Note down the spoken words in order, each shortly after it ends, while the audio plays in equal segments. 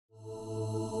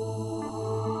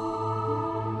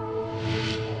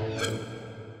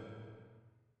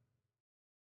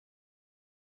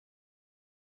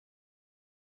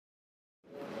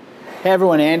Hey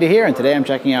everyone, Andy here, and today I'm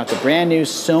checking out the brand new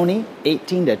Sony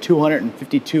 18 to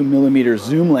 252 millimeter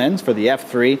zoom lens for the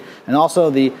f3, and also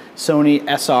the Sony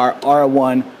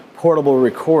SR-R1 portable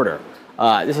recorder.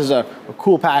 This is a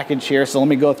cool package here, so let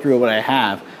me go through what I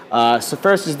have. So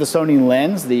first is the Sony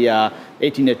lens, the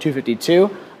 18 to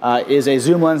 252 is a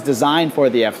zoom lens designed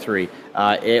for the f3.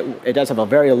 It does have a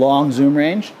very long zoom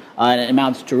range, and it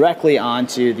mounts directly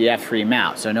onto the f3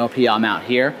 mount, so no PL mount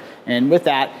here. And with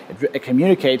that, it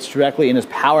communicates directly and is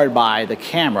powered by the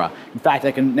camera. In fact,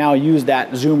 I can now use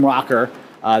that zoom rocker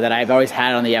that I've always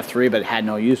had on the f3 but had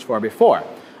no use for before.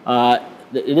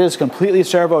 It is completely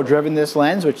servo driven, this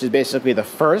lens, which is basically the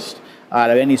first out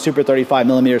of any super 35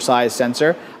 millimeter size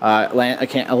sensor, a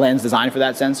lens designed for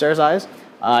that sensor size.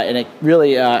 And it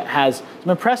really has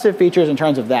some impressive features in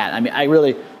terms of that. I mean,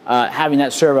 having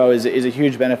that servo is a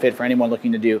huge benefit for anyone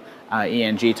looking to do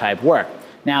ENG type work.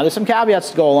 Now, there's some caveats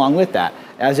to go along with that,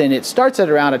 as in it starts at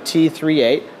around a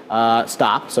T38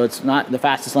 stop, so it's not the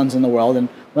fastest lens in the world, and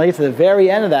when I get to the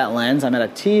very end of that lens, I'm at a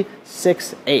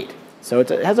T68. So it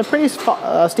has a pretty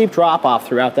steep drop off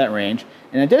throughout that range.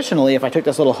 And additionally, if I took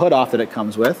this little hood off that it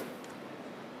comes with,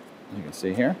 as you can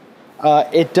see here,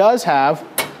 it does have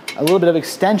a little bit of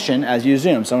extension as you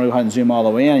zoom. So I'm going to go ahead and zoom all the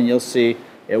way in, and you'll see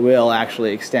it will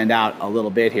actually extend out a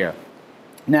little bit here.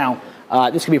 Now,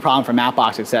 this could be a problem for matte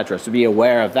box, etc., so be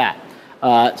aware of that.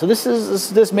 So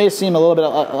this may seem a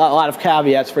lot of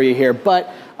caveats for you here, but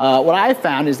what I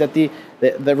found is that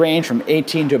the range from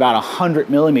 18 to about 100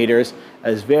 millimeters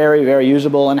is very, very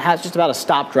usable and has just about a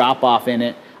stop drop off in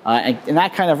it. And in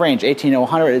that kind of range, 18 to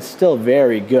 100, is still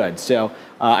very good. So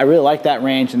I really like that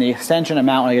range, and the extension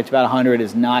amount when I get to about 100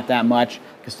 is not that much.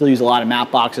 You can still use a lot of matte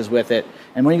boxes with it.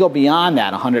 And when you go beyond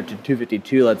that, 100 to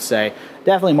 252, let's say,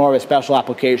 definitely more of a special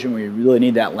application where you really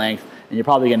need that length, and you're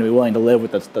probably going to be willing to live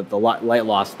with the light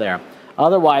loss there.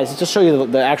 Otherwise, just show you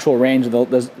the actual range of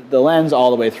the lens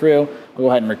all the way through. I'll go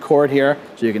ahead and record here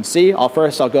so you can see.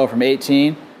 First I'll go from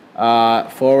 18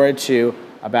 forward to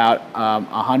about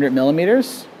 100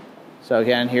 millimeters. So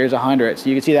again, here's 100. So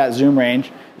you can see that zoom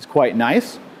range is quite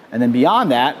nice. And then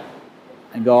beyond that,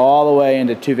 and go all the way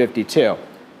into 252.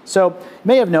 So you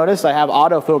may have noticed I have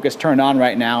autofocus turned on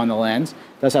right now in the lens.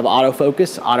 It does have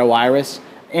autofocus, auto iris,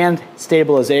 and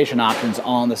stabilization options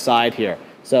all on the side here.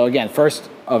 So again, first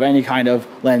of any kind of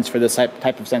lens for this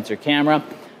type of sensor camera.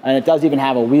 And it does even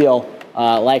have a wheel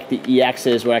like the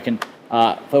EXs where I can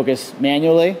focus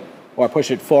manually or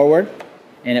push it forward,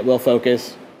 and it will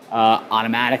focus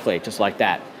automatically, just like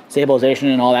that. Stabilization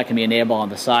and all that can be enabled on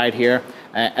the side here.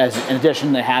 In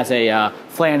addition, it has a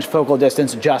flange focal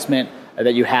distance adjustment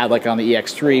that you have like on the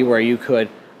EX3, where you could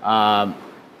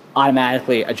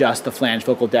automatically adjust the flange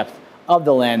focal depth of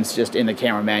the lens just in the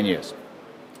camera menus.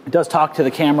 It does talk to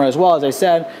the camera as well, as I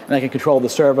said, and I can control the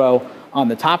servo on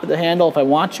the top of the handle if I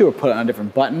want to, or put it on a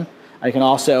different button. I can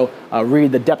also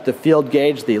read the depth of field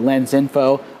gauge, the lens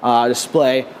info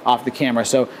display off the camera.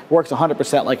 So it works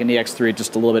 100% like an EX3,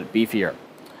 just a little bit beefier.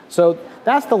 So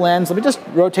that's the lens. Let me just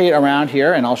rotate around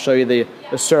here, and I'll show you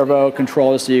the servo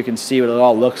controller so you can see what it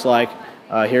all looks like.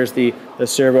 Here's the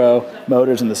servo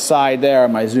motors on the side there,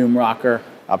 my zoom rocker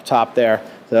up top there.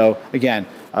 So again,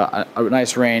 a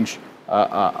nice range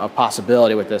of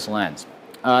possibility with this lens.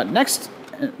 Next,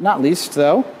 not least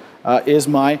though, is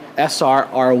my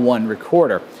SR-R1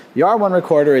 recorder. The R1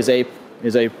 recorder is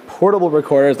a portable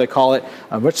recorder, as they call it,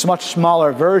 a much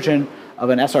smaller version of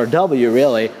an SRW,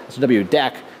 really, SRW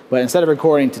deck. But instead of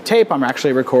recording to tape, I'm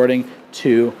actually recording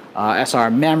to SR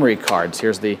memory cards.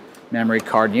 Here's the memory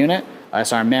card unit.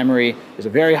 SR memory is a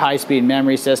very high-speed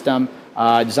memory system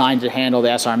designed to handle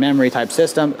the SR memory type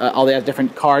system, all the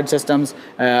different card systems.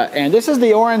 And this is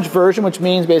the orange version, which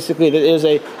means basically that it is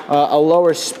a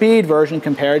lower speed version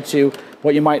compared to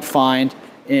what you might find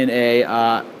in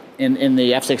in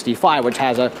the F65, which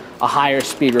has a higher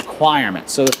speed requirement.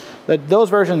 So those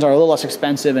versions are a little less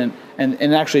expensive, and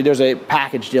actually there's a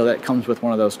package deal that comes with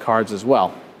one of those cards as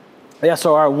well. The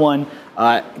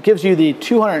SR-R1 gives you the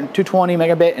 220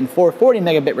 megabit and 440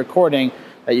 megabit recording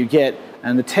that you get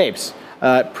on the tapes.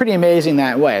 Pretty amazing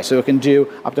that way. So it can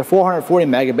do up to 440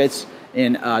 megabits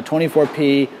in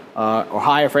 24p or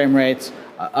higher frame rates,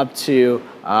 up to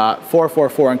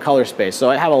 444 in color space. So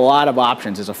I have a lot of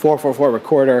options. It's a 444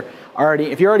 recorder.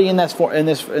 If you're already in this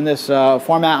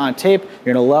format on tape,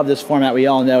 you're going to love this format. We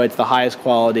all know it's the highest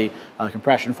quality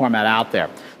compression format out there.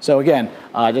 So again,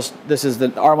 this is the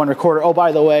R1 recorder. Oh,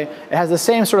 by the way, it has the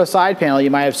same sort of side panel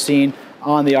you might have seen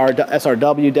on the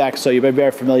SRW deck, so you'll be very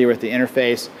familiar with the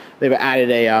interface. They've added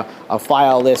a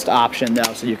file list option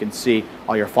though, so you can see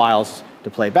all your files to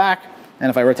play back.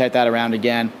 And if I rotate that around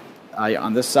again,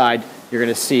 on this side, you're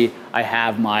going to see I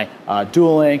have my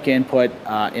dual link input,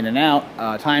 in and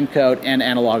out, time code, and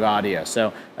analog audio.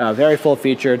 So very full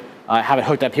featured. I have it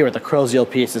hooked up here with the Croziel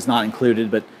piece. It's not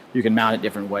included, but you can mount it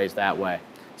different ways that way.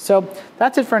 So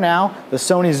that's it for now. The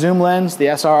Sony zoom lens, the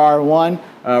SR-R1,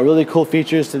 really cool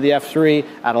features to the F3,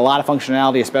 add a lot of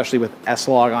functionality, especially with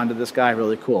S-Log onto this guy,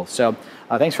 really cool. So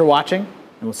thanks for watching,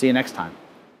 and we'll see you next time.